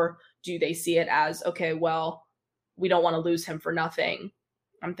 or do they see it as, okay, well, we don't want to lose him for nothing.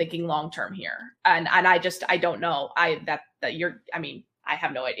 I'm thinking long-term here. And I don't know. I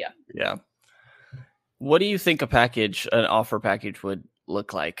have no idea. Yeah. What do you think an offer package would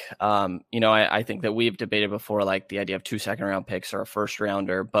look like? I think that we've debated before, like the idea of 2 second-round picks or a first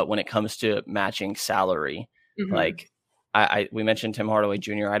rounder, but when it comes to matching salary, like we mentioned Tim Hardaway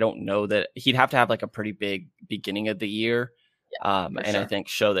Jr., I don't know that he'd have to have like a pretty big beginning of the year. And sure. I think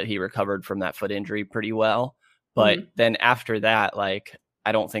show that he recovered from that foot injury pretty well. But then after that, like,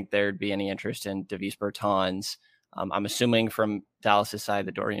 I don't think there'd be any interest in Davis Bertans. I'm assuming from Dallas's side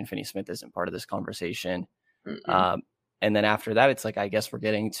that Dorian Finney-Smith isn't part of this conversation. And then after that, it's like, I guess we're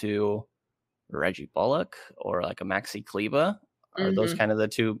getting to Reggie Bullock or like a Maxi Kleber. Are those kind of the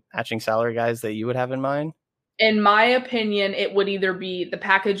 2 matching salary guys that you would have in mind? In my opinion, the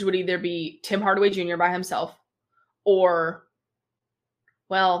package would either be Tim Hardaway Jr. by himself, or,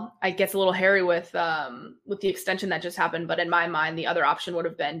 well, it gets a little hairy with the extension that just happened. But in my mind, the other option would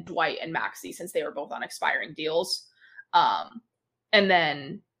have been Dwight and Maxi, since they were both on expiring deals. And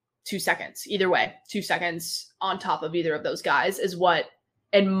then 2 seconds, either way, 2 seconds on top of either of those guys is what,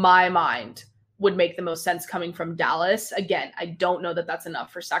 in my mind, would make the most sense coming from Dallas. Again, I don't know that that's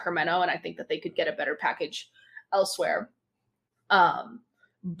enough for Sacramento, and I think that they could get a better package elsewhere.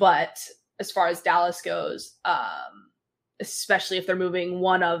 But as far as Dallas goes, especially if they're moving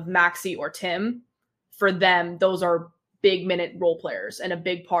one of Maxi or Tim, for them, those are big minute role players and a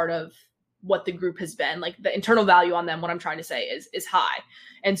big part of what the group has been. Like, the internal value on them, what I'm trying to say is high.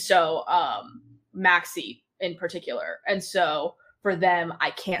 And so Maxi in particular. And so for them,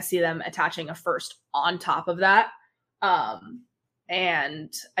 I can't see them attaching a first on top of that.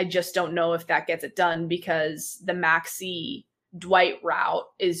 And I just don't know if that gets it done, because the Maxi Dwight route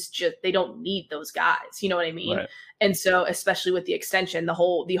is just, they don't need those guys. You know what I mean? Right. And so, especially with the extension, the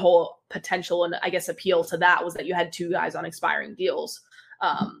whole potential and I guess appeal to that was that you had 2 guys on expiring deals,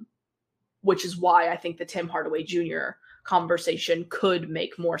 which is why I think the Tim Hardaway Jr. conversation could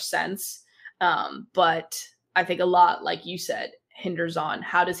make more sense. But I think a lot, like you said, hinders on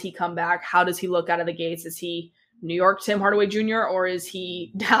how does he come back? How does he look out of the gates? Is he New York Tim Hardaway Jr. or is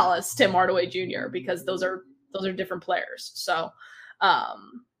he Dallas Tim Hardaway Jr.? Because those are different players. So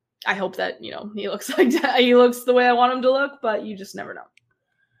I hope that, he looks the way I want him to look, but you just never know.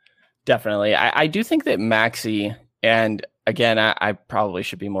 Definitely. I do think that Maxey, and again, I probably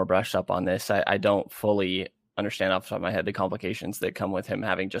should be more brushed up on this. I don't fully understand off the top of my head the complications that come with him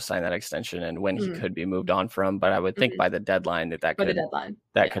having just signed that extension and when he could be moved on from, but I would think by the deadline that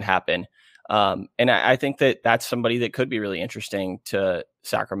could happen. And I think that that's somebody that could be really interesting to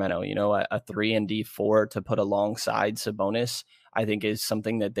Sacramento. A 3-4 to put alongside Sabonis, I think is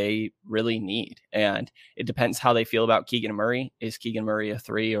something that they really need. And it depends how they feel about Keegan Murray. Is Keegan Murray a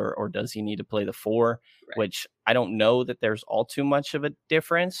 3 or does he need to play the 4? Right. Which I don't know that there's all too much of a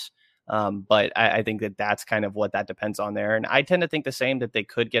difference. But I think that that's kind of what that depends on there. And I tend to think the same, that they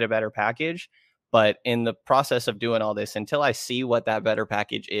could get a better package. But in the process of doing all this, until I see what that better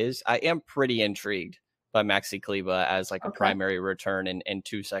package is, I am pretty intrigued by Maxi Kleber as like a primary return and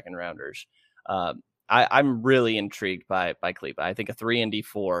 2 second rounders. I'm really intrigued by Kleber. I think a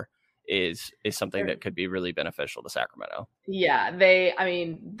 3-4 is something that could be really beneficial to Sacramento. Yeah,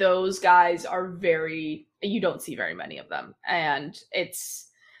 those guys are you don't see very many of them. And it's,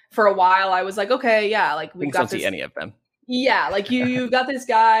 for a while I was like, okay, yeah, like we don't see any of them. Yeah, like you've got this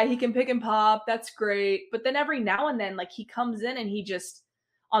guy, he can pick and pop, that's great. But then every now and then, like he comes in and he just,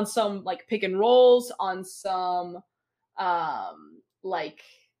 on some like pick and rolls, on some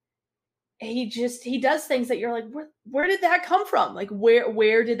he does things that you're like, where did that come from? Like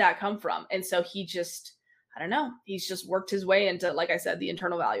where did that come from? And so he just, I don't know, he's just worked his way into, like I said, the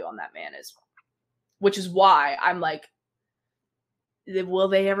internal value on that man which is why I'm like, will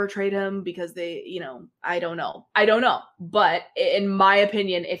they ever trade him? Because they, I don't know. But in my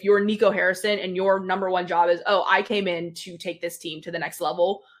opinion, if you're Nico Harrison and your number one job is, I came in to take this team to the next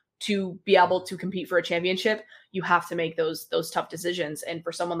level, to be able to compete for a championship, you have to make those tough decisions. And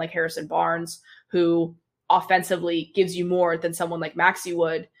for someone like Harrison Barnes, who offensively gives you more than someone like Maxey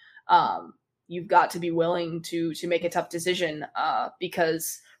would, you've got to be willing to make a tough decision.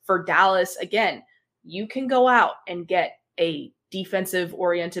 Because for Dallas, again, you can go out and get a defensive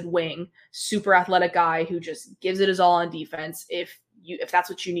oriented wing, super athletic guy who just gives it his all on defense if that's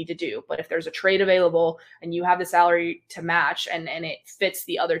what you need to do. But if there's a trade available and you have the salary to match and it fits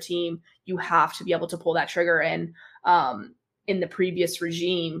the other team, you have to be able to pull that trigger. And in the previous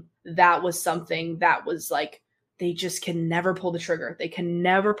regime, that was something that was like, they just can never pull the trigger. They can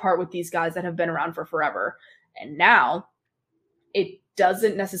never part with these guys that have been around for forever. And now it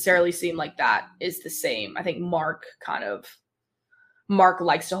doesn't necessarily seem like that is the same. I think Mark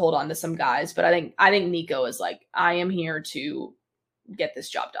likes to hold on to some guys, but I think Nico is like, I am here to get this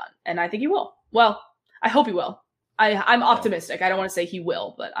job done. And I think he will. Well, I hope he will. I'm optimistic. I don't want to say he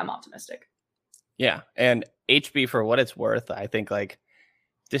will, but I'm optimistic. Yeah. And HB, for what it's worth, I think like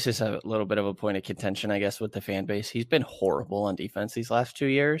this is a little bit of a point of contention, I guess, with the fan base. He's been horrible on defense these last 2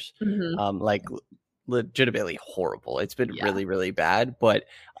 years. Like legitimately horrible. It's been really, really bad. But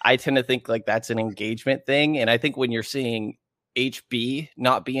I tend to think like that's an engagement thing. And I think when you're seeing HB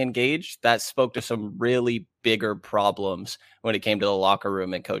not be engaged, that spoke to some really bigger problems when it came to the locker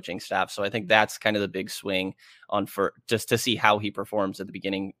room and coaching staff. So I think that's kind of the big swing on for just to see how he performs at the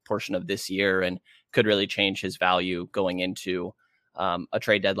beginning portion of this year and could really change his value going into a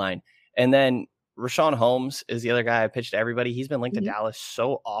trade deadline. And then Richaun Holmes is the other guy I pitched to everybody. He's been linked to Dallas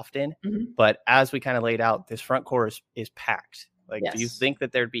so often, but as we kind of laid out, this front core is packed. Like, do you think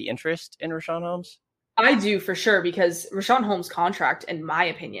that there'd be interest in Richaun Holmes? I do, for sure, because Richaun Holmes' contract, in my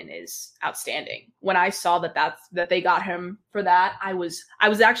opinion, is outstanding. When I saw that they got him for that, I was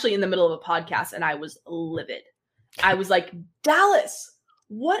actually in the middle of a podcast and I was livid. I was like, Dallas,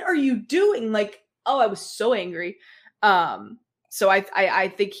 what are you doing? Like, I was so angry. So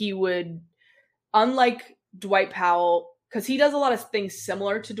I think he would, unlike Dwight Powell, because he does a lot of things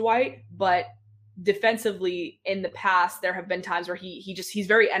similar to Dwight, but defensively in the past, there have been times where he's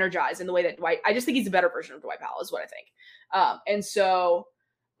very energized in the way that I just think he's a better version of Dwight Powell is what I think. And so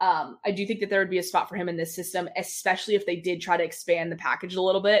I do think that there would be a spot for him in this system, especially if they did try to expand the package a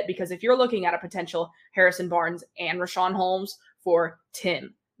little bit, because if you're looking at a potential Harrison Barnes and Richaun Holmes for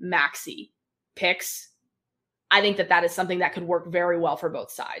Tim, Maxey picks, I think that is something that could work very well for both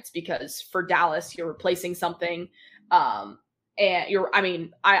sides, because for Dallas, you're replacing something, and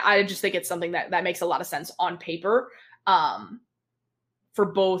I just think it's something that makes a lot of sense on paper, for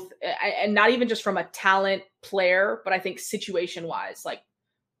both, and not even just from a talent player, but I think situation wise, like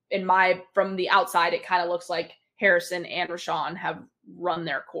from the outside, it kind of looks like Harrison and Rashawn have run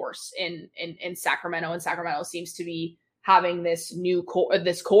their course in Sacramento, and Sacramento seems to be having this new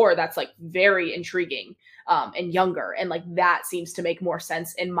core that's like very intriguing and younger, and like that seems to make more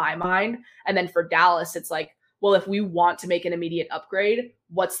sense in my mind. And then for Dallas, it's like, well, if we want to make an immediate upgrade,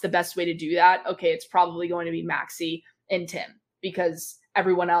 what's the best way to do that? Okay, it's probably going to be Maxey and Tim, because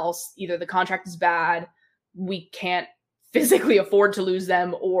everyone else, either the contract is bad, we can't physically afford to lose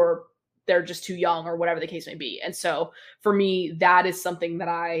them, or they're just too young, or whatever the case may be. And so for me, that is something that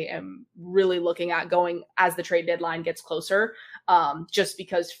I am really looking at going as the trade deadline gets closer. Just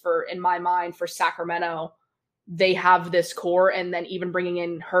because in my mind, for Sacramento, they have this core, and then even bringing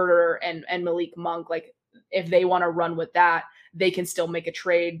in Herter and Malik Monk, like if they want to run with that, they can still make a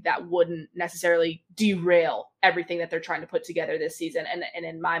trade that wouldn't necessarily derail everything that they're trying to put together this season. And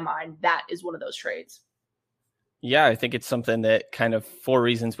in my mind, that is one of those trades. Yeah, I think it's something that kind of, for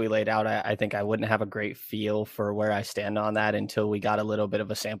reasons we laid out, I think I wouldn't have a great feel for where I stand on that until we got a little bit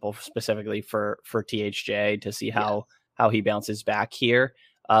of a sample specifically for THJ to see how he bounces back here.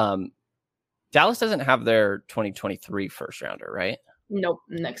 Dallas doesn't have their 2023 first rounder, right? Nope,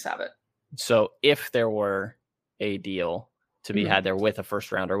 Knicks have it. So if there were a deal to be had there with a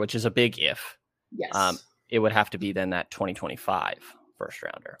first rounder, which is a big if, yes, it would have to be then that 2025 first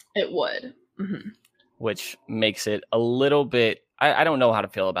rounder. It would. Mm-hmm. Which makes it a little bit, I don't know how to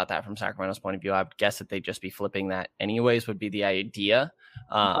feel about that from Sacramento's point of view. I would guess that they'd just be flipping that anyways would be the idea.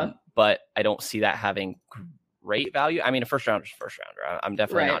 But I don't see that having great value. I mean, a first rounder is a first rounder. I'm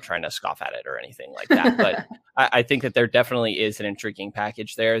definitely not trying to scoff at it or anything like that. But I think that there definitely is an intriguing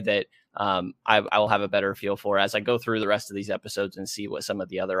package there that I will have a better feel for as I go through the rest of these episodes and see what some of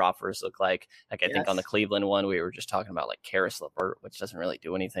the other offers look like. Like I think on the Cleveland one, we were just talking about like Karis LeVert, which doesn't really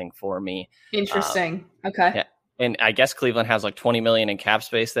do anything for me. Interesting. Okay. Yeah. And I guess Cleveland has like 20 million in cap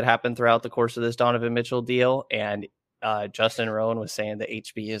space that happened throughout the course of this Donovan Mitchell deal. And Justin Rowan was saying that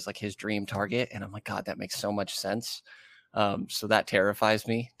HB is like his dream target. And I'm like, God, that makes so much sense. So that terrifies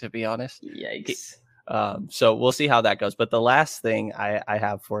me, to be honest. Yikes. So we'll see how that goes. But the last thing I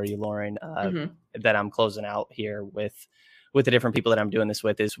have for you, Lauren, that I'm closing out here with the different people that I'm doing this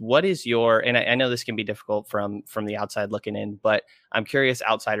with is, what is your, and I know this can be difficult from the outside looking in, but I'm curious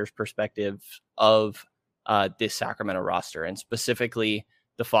outsiders' perspective of this Sacramento roster, and specifically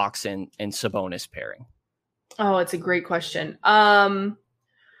the Fox and Sabonis pairing. Oh, it's a great question. Oh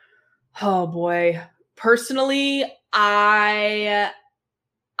boy. Personally, I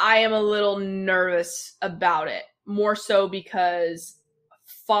am a little nervous about it, more so because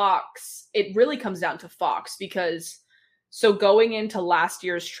Fox, it really comes down to Fox, because so going into last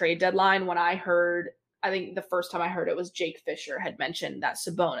year's trade deadline, when I think the first time I heard it was Jake Fisher had mentioned that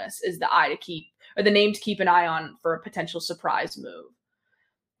Sabonis is the name to keep an eye on for a potential surprise move.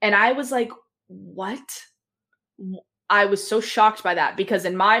 And I was like, what? I was so shocked by that, because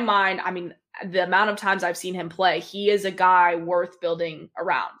in my mind, I mean, the amount of times I've seen him play, he is a guy worth building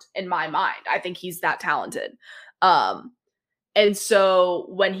around in my mind. I think he's that talented. And so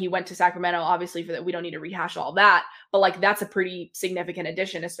when he went to Sacramento, obviously for that, we don't need to rehash all that, but like that's a pretty significant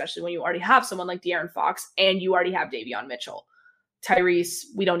addition, especially when you already have someone like De'Aaron Fox and you already have Davion Mitchell. Tyrese,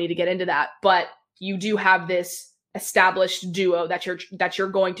 we don't need to get into that, but you do have this established duo that you're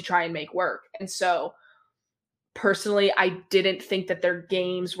going to try and make work. And so personally, I didn't think that their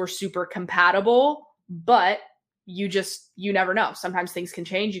games were super compatible, but you never know. Sometimes things can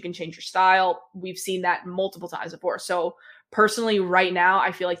change. You can change your style. We've seen that multiple times before. So personally, right now,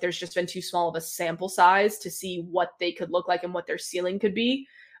 I feel like there's just been too small of a sample size to see what they could look like and what their ceiling could be.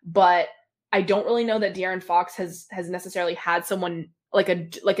 But I don't really know that De'Aaron Fox has necessarily had someone like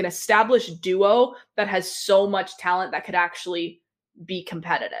an established duo that has so much talent that could actually be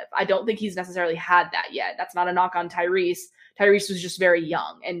competitive. I don't think he's necessarily had that yet. That's not a knock on Tyrese. Tyrese was just very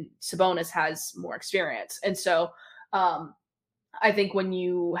young, and Sabonis has more experience. And so I think when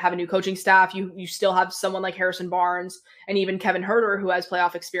you have a new coaching staff, you still have someone like Harrison Barnes and even Kevin Herter, who has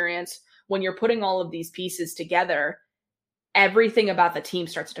playoff experience. When you're putting all of these pieces together, everything about the team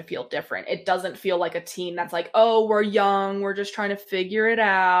starts to feel different. It doesn't feel like a team that's like, oh, we're young, we're just trying to figure it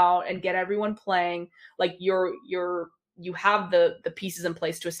out and get everyone playing. Like you have the pieces in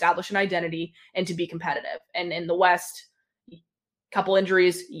place to establish an identity and to be competitive. And in the West, couple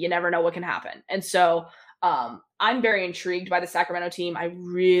injuries, you never know what can happen. And so I'm very intrigued by the Sacramento team. I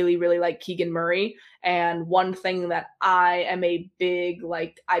really, really like Keegan Murray. And one thing that I am a big,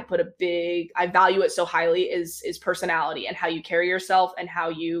 I value it so highly is personality and how you carry yourself and how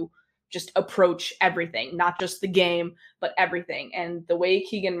you just approach everything, not just the game, but everything. And the way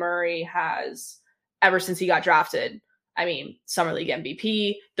Keegan Murray has, ever since he got drafted, I mean, Summer League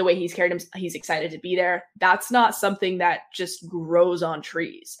MVP, the way he's carried him, he's excited to be there. That's not something that just grows on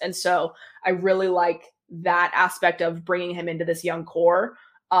trees. And so I really like that aspect of bringing him into this young core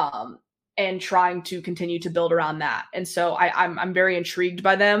and trying to continue to build around that. And so I'm very intrigued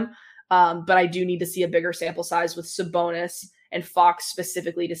by them. But I do need to see a bigger sample size with Sabonis and Fox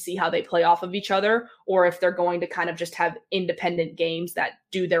specifically to see how they play off of each other, or if they're going to kind of just have independent games that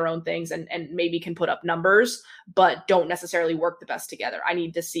do their own things and maybe can put up numbers, but don't necessarily work the best together. I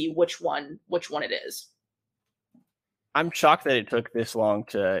need to see which one it is. I'm shocked that it took this long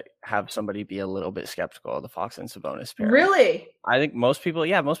to have somebody be a little bit skeptical of the Fox and Sabonis pairing. Really? I think most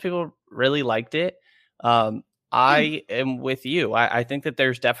people really liked it. I am with you. I think that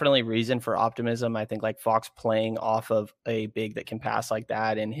there's definitely reason for optimism. I think like Fox playing off of a big that can pass like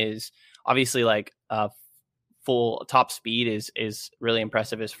that, and his obviously like full top speed is really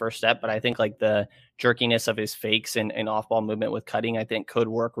impressive, his first step. But I think like the jerkiness of his fakes and off ball movement with cutting, I think could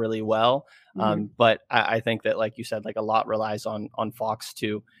work really well. But I think that, like you said, like a lot relies on Fox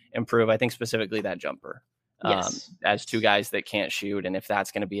to improve. I think specifically that jumper. As two guys that can't shoot. And if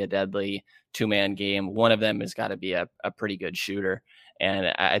that's going to be a deadly 2-man game, one of them has got to be a pretty good shooter.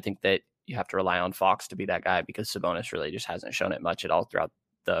 And I think that you have to rely on Fox to be that guy, because Sabonis really just hasn't shown it much at all throughout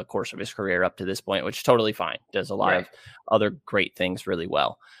the course of his career up to this point, which is totally fine. Does a lot of other great things really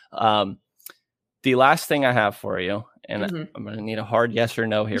well. The last thing I have for you, and I'm going to need a hard yes or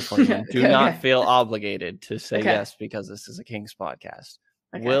no here for you. Do not feel obligated to say yes, because this is a Kings podcast.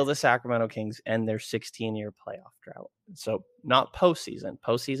 Okay. Will the Sacramento Kings end their 16-year playoff drought? So not postseason.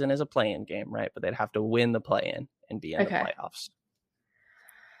 Postseason is a play-in game, right? But they'd have to win the play-in and be in the playoffs.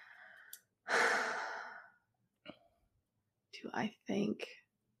 Do I think?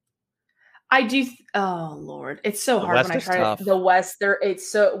 I do. Oh Lord, it's so hard when I try to. The West,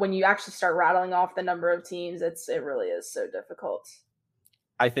 it's so, when you actually start rattling off the number of teams, it really is so difficult.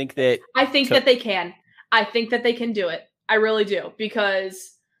 I think that they can. I think that they can do it. I really do,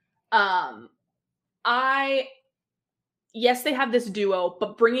 because yes, they have this duo,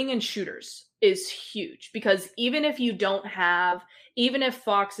 but bringing in shooters is huge, because even if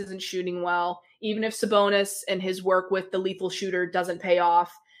Fox isn't shooting well, even if Sabonis and his work with the lethal shooter doesn't pay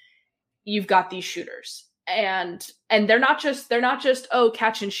off, you've got these shooters, and they're not just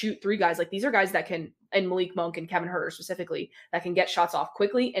catch and shoot three guys. Like, these are guys that can, and Malik Monk and Kevin Huerter specifically, that can get shots off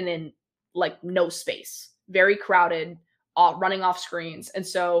quickly and in like no space, very crowded, running off screens. And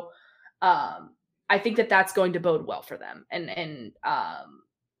so I think that that's going to bode well for them. And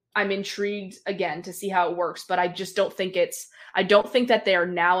I'm intrigued again to see how it works, but I just don't think that they are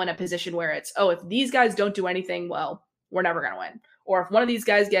now in a position where it's, if these guys don't do anything, well, we're never going to win. Or if one of these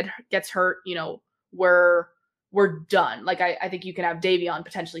guys gets hurt, we're done. Like, I think you can have Davion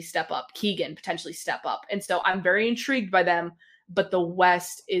potentially step up, Keegan potentially step up. And so I'm very intrigued by them, but the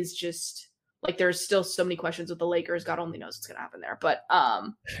West is just, like, there's still so many questions with the Lakers. God only knows what's going to happen there. But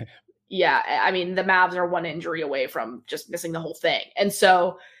yeah, I mean, the Mavs are one injury away from just missing the whole thing. And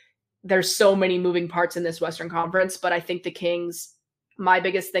so there's so many moving parts in this Western Conference. But I think the Kings, my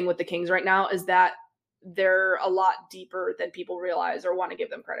biggest thing with the Kings right now is that they're a lot deeper than people realize or want to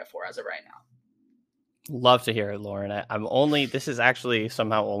give them credit for as of right now. Love to hear it, Lauren. This is actually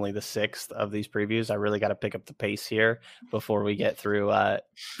somehow only the 6th of these previews. I really got to pick up the pace here before we get through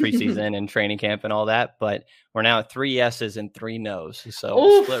preseason and training camp and all that. But we're now at 3 yeses and 3 nos.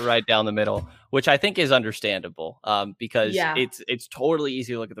 So split right down the middle, which I think is understandable because it's totally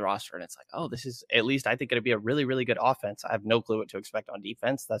easy to look at the roster and it's like, this is, at least I think, going to be a really, really good offense. I have no clue what to expect on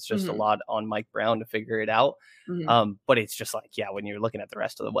defense. That's just a lot on Mike Brown to figure it out. But it's just like, when you're looking at the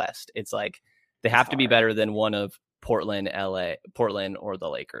rest of the West, it's like, they have to be better than one of Portland, or the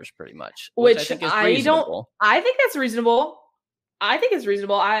Lakers, pretty much. Which I think is reasonable. I think that's reasonable. I think it's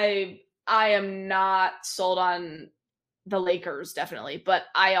reasonable. I am not sold on the Lakers, definitely, but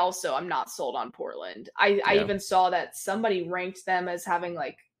I also am not sold on Portland. I even saw that somebody ranked them as having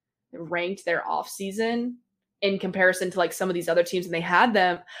ranked their offseason in comparison to like some of these other teams, and they had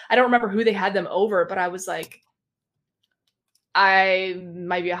them. I don't remember who they had them over, but I was like, I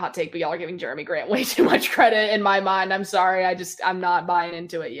might be a hot take, but y'all are giving Jeremy Grant way too much credit in my mind. I'm sorry. I'm not buying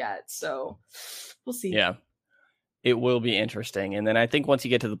into it yet. So we'll see. Yeah, it will be interesting. And then I think once you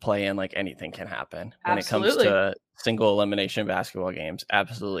get to the play-in, like, anything can happen. When it comes to single elimination basketball games,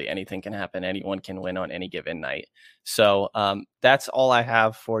 absolutely anything can happen. Anyone can win on any given night. So that's all I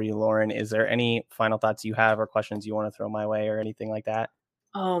have for you, Lauren. Is there any final thoughts you have or questions you want to throw my way or anything like that?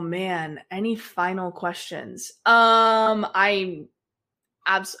 Oh man, any final questions? Who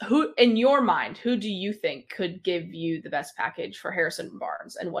in your mind, who do you think could give you the best package for Harrison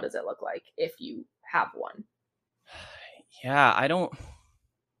Barnes, and what does it look like if you have one? Yeah, I don't.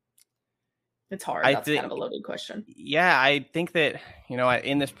 It's hard. That's kind of a loaded question. Yeah, I think that,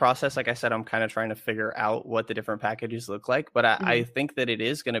 in this process, like I said, I'm kind of trying to figure out what the different packages look like. But I think that it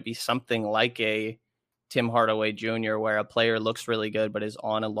is going to be something like a Tim Hardaway Jr., where a player looks really good but is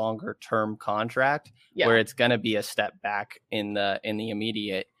on a longer term contract, where it's going to be a step back in the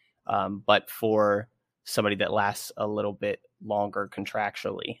immediate, but for somebody that lasts a little bit longer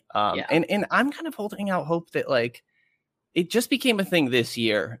contractually. And I'm kind of holding out hope that, like, it just became a thing this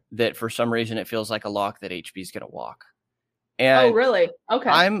year that for some reason it feels like a lock that HB is going to walk. And really? Okay.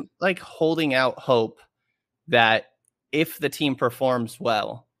 I'm like holding out hope that if the team performs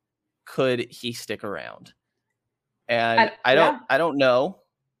well, could he stick around? And I don't know,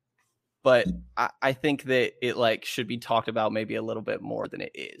 but I think that it like should be talked about maybe a little bit more than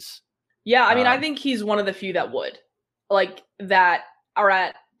it is. Yeah. I mean, I think he's one of the few that would, like, that are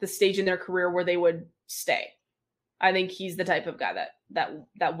at the stage in their career where they would stay. I think he's the type of guy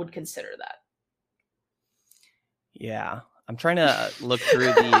that would consider that. Yeah. I'm trying to look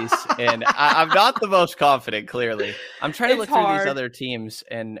through these, and I'm not the most confident, clearly. I'm trying to look through these other teams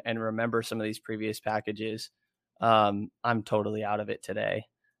and remember some of these previous packages. I'm totally out of it today.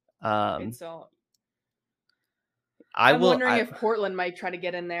 I'm wondering if Portland might try to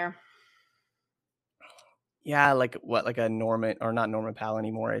get in there. Yeah, like a Norman, or not Norman Powell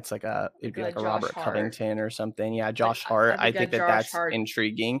anymore. It's it'd be like a Robert Covington or something. Yeah, Josh Hart. I think that's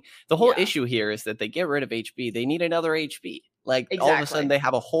intriguing. The whole issue here is that they get rid of HB. They need another HB. Like all of a sudden they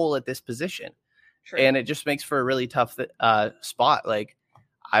have a hole at this position. True. And it just makes for a really tough spot. Like,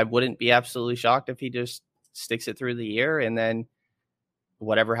 I wouldn't be absolutely shocked if he just sticks it through the year and then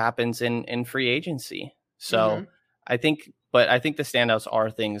whatever happens in free agency. So I think the standouts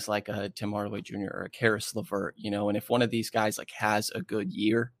are things like a Tim Hardaway Jr. or a Karis LeVert, and if one of these guys like has a good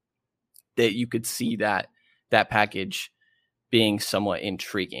year, that you could see that package being somewhat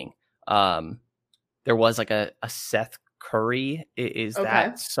intriguing. There was like a Seth Curry. Is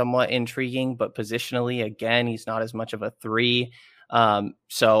that somewhat intriguing, but positionally, again, he's not as much of a three.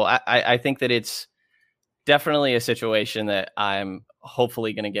 So I think that it's definitely a situation that I'm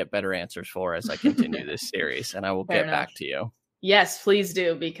hopefully going to get better answers for as I continue this series, and I will get back to you. Yes, please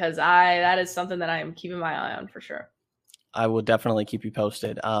do, because that is something that I am keeping my eye on for sure. I will definitely keep you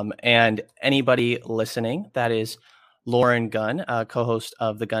posted. And anybody listening, that is Lauren Gunn, co-host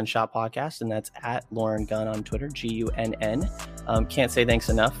of the Gunn Shop podcast, and that's at Lauren Gunn on Twitter, Gunn. Can't say thanks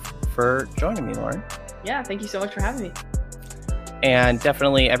enough for joining me, Lauren. Yeah, thank you so much for having me. And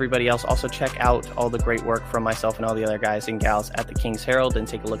definitely everybody else, also check out all the great work from myself and all the other guys and gals at the Kings Herald, and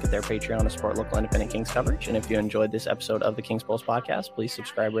take a look at their Patreon to support local independent Kings coverage. And if you enjoyed this episode of the Kings Pulse podcast, please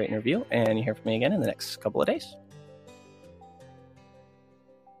subscribe, rate, and review. And you hear from me again in the next couple of days.